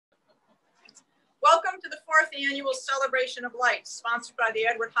4th Annual Celebration of Lights, sponsored by the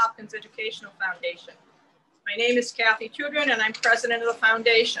Edward Hopkins Educational Foundation. My name is Kathy Tudrin, and I'm president of the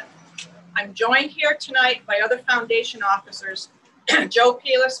foundation. I'm joined here tonight by other foundation officers, Joe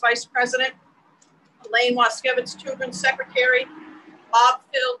Pelis, vice president, Elaine Waskiewicz Tudrin, secretary, Bob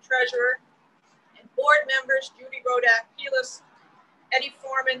Phil, treasurer, and board members Judy Rodak Pelis, Eddie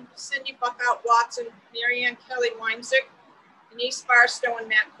Foreman, Cindy Buckout Watson, Marianne Kelly Weinzig, Denise Barstow, and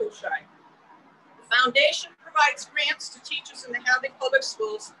Matt Kushai. The foundation provides grants to teachers in the Hadley Public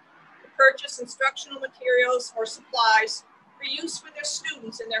Schools to purchase instructional materials or supplies for use for their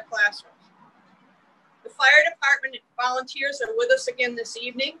students in their classrooms. The fire department volunteers are with us again this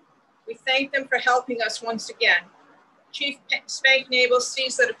evening. We thank them for helping us once again. Chief Spank Nabel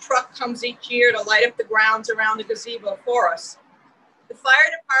sees that a truck comes each year to light up the grounds around the gazebo for us. The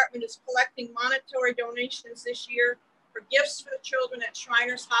fire department is collecting monetary donations this year for gifts for the children at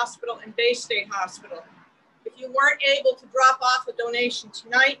Shriners Hospital and Bay State Hospital. If you weren't able to drop off a donation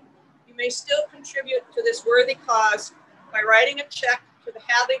tonight, you may still contribute to this worthy cause by writing a check to the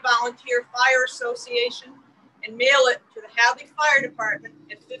Hadley Volunteer Fire Association and mail it to the Hadley Fire Department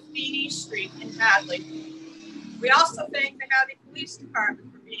at 15 East Street in Hadley. We also thank the Hadley Police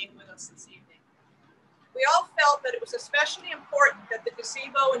Department for being with us this evening. We all felt that it was especially important that the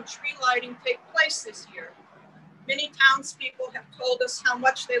gazebo and tree lighting take place this year. Many townspeople have told us how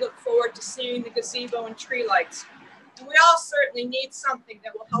much they look forward to seeing the gazebo and tree lights, and we all certainly need something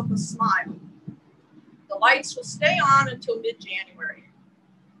that will help us smile. The lights will stay on until mid-January.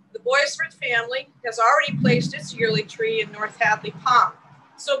 The Boisford family has already placed its yearly tree in North Hadley Pond,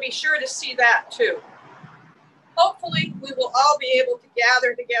 so be sure to see that too. Hopefully, we will all be able to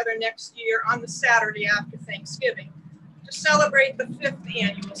gather together next year on the Saturday after Thanksgiving to celebrate the 5th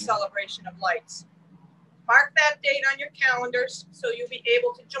annual celebration of lights. Mark that date on your calendars so you'll be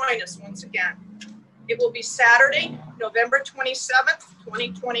able to join us once again. It will be Saturday, November 27th,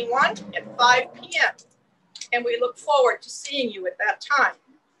 2021 at 5 p.m. And we look forward to seeing you at that time.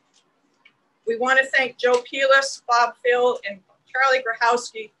 We want to thank Joe Pelis, Bob Phil, and Charlie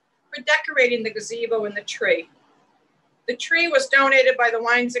Grahowski for decorating the gazebo and the tree. The tree was donated by the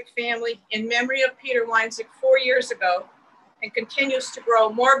Weinzig family in memory of Peter Weinzig 4 years ago and continues to grow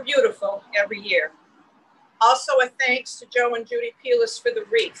more beautiful every year. Also a thanks to Joe and Judy Pelis for the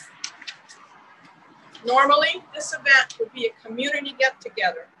wreath. Normally, this event would be a community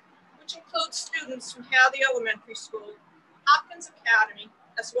get-together, which includes students from Hadley Elementary School, Hopkins Academy,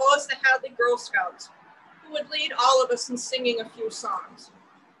 as well as the Hadley Girl Scouts, who would lead all of us in singing a few songs.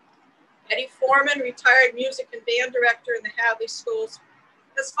 Eddie Foreman, retired music and band director in the Hadley schools,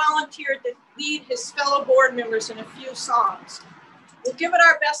 has volunteered to lead his fellow board members in a few songs. We'll give it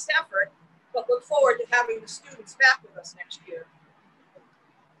our best effort, but look forward to having the students back with us next year.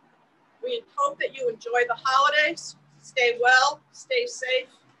 We hope that you enjoy the holidays, stay well, stay safe,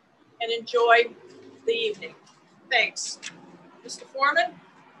 and enjoy the evening. Thanks. Mr. Foreman?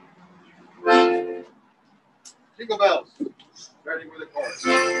 Jingle bells. Starting with a chorus.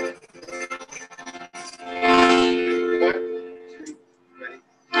 1, 2, ready.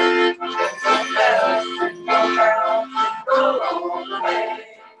 Jingle bells, jingle bells, jingle all the way.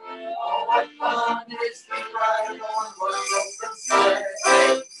 Oh, what fun it is to ride on one open sleigh.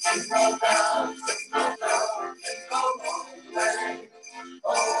 Jingle bells, jingle bells, jingle all the way.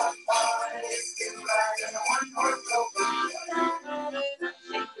 Oh, what fun it is to ride on one open sleigh.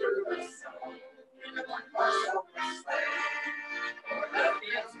 Through the snow in a one-horse open sleigh. O'er the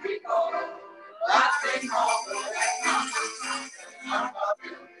fields we go, laughing all the way. Up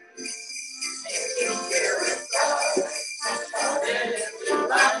hills, making careless joy. But if you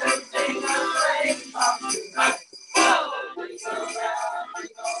laugh and sing a playing song tonight, oh, jingle bell,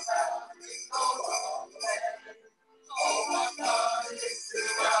 jingle all the way. Oh, what fun it is to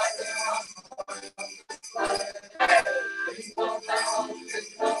ride in one sleigh. Jingle bells,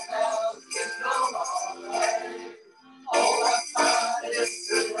 jingle bells, jingle all the way. Oh, what fun it is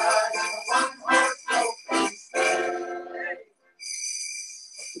to ride in a one-horse open sleigh.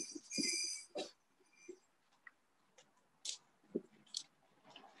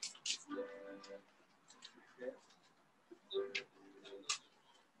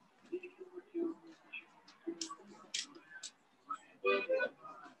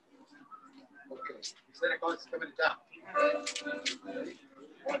 Okay, Santa Claus is coming to town. Ready?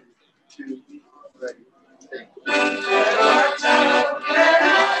 1, 2, ready. Sing. Santa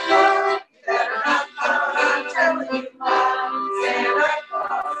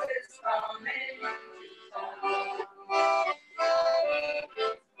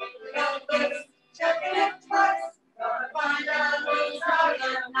Claus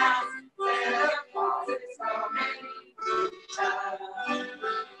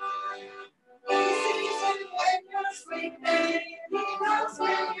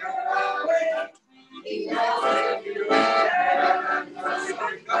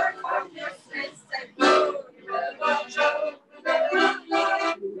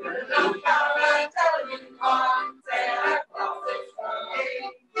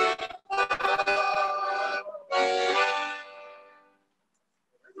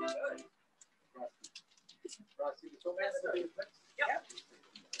Frosty the Snowman. Yep.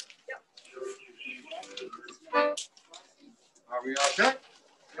 Are we all set?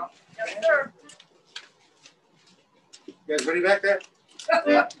 Yes, sir. You guys ready back there?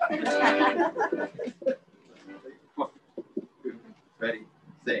 Ready,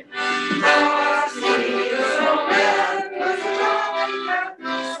 sing.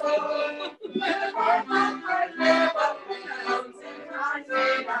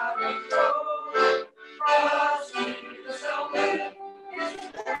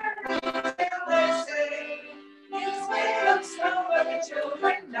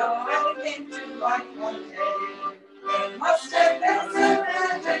 Children know anything to like one day. They must have been some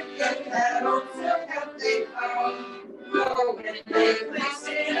magic in that old silk hat they found. Oh, when they placed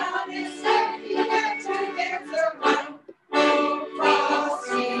it on his head, he had to dance around. Oh,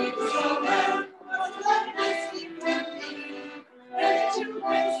 Frosty the Snowman was loving his sleep with me. And the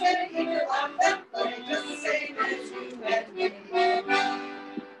children said he could love them, play just the same as you and me.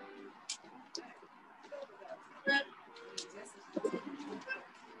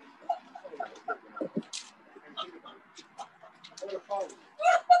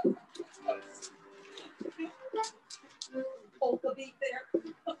 Hold the beat there.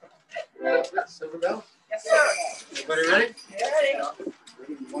 Silver Bell? Yes, sir. Everybody ready? Ready.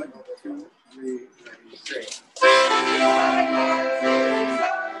 Ready, 1, 2, 3, ready, sing.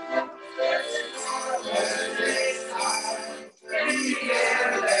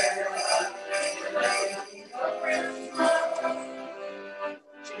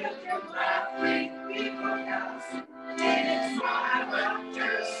 Children laughing, people dancing, and smile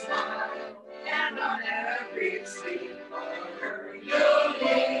after smile, and on every street corner you'll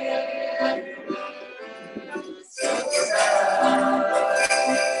live. Silver Bell,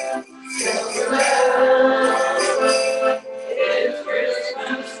 Silver Bell, it's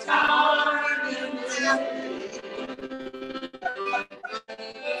Christmas time in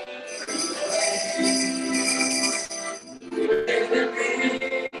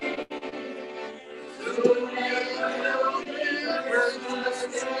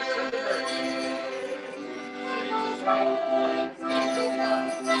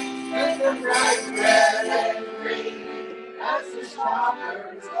the bright red and green, as the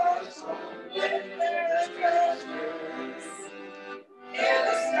shoppers are sold with their treasures. Hear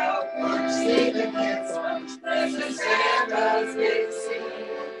the snow punch, see the kids punch, listen to Santa's big scene,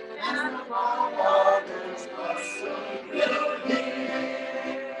 and the marauders bustle you hear.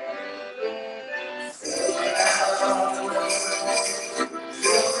 Silver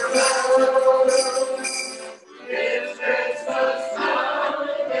Bell, it's Christmas time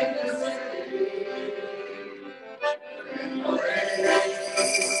in the city.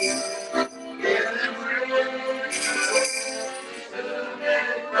 Hear them ring, soon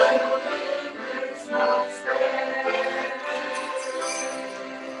they will be Christmas Day.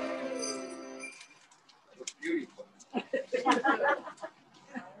 That was beautiful.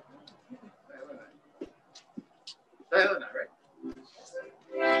 Silent Night, right?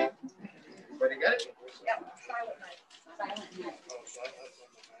 Everybody got it? Yep. Silent night.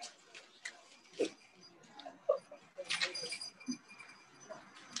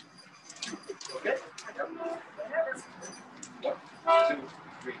 Okay. Whenever. 1, 2,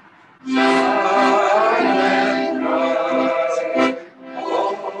 3.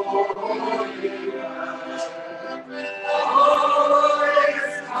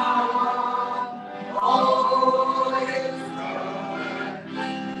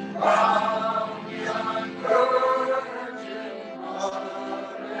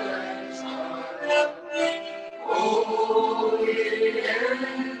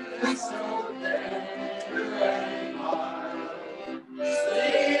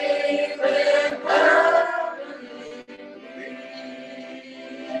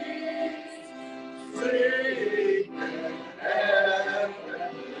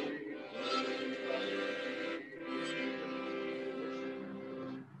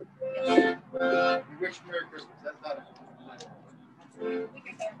 We wish Merry Christmas. That's not a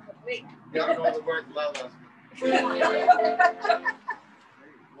Wait. Yeah, I don't know the words loud. 1, 2,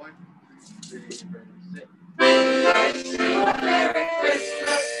 3, ready, sing. Wish you a Merry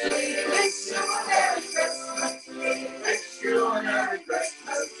Christmas. We wish you a Merry Christmas. We wish you a Merry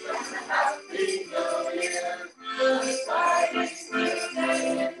Christmas and a Happy New Year. Goodbye, it's new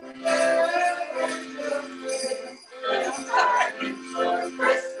day. Time for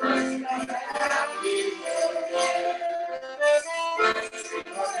Christmas and a Happy New Year. Wish you a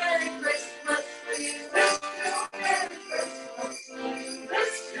Merry Christmas. We wish you a Merry Christmas. We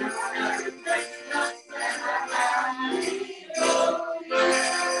wish you a Merry Christmas.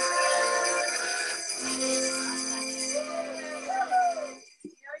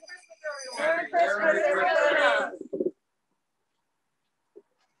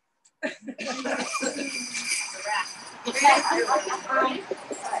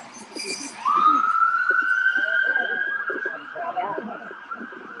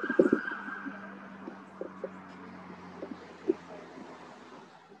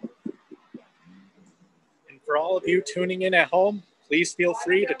 of you tuning in at home, please feel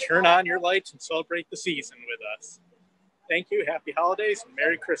free to turn on your lights and celebrate the season with us. Thank you, happy holidays, and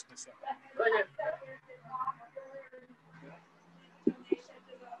Merry Christmas.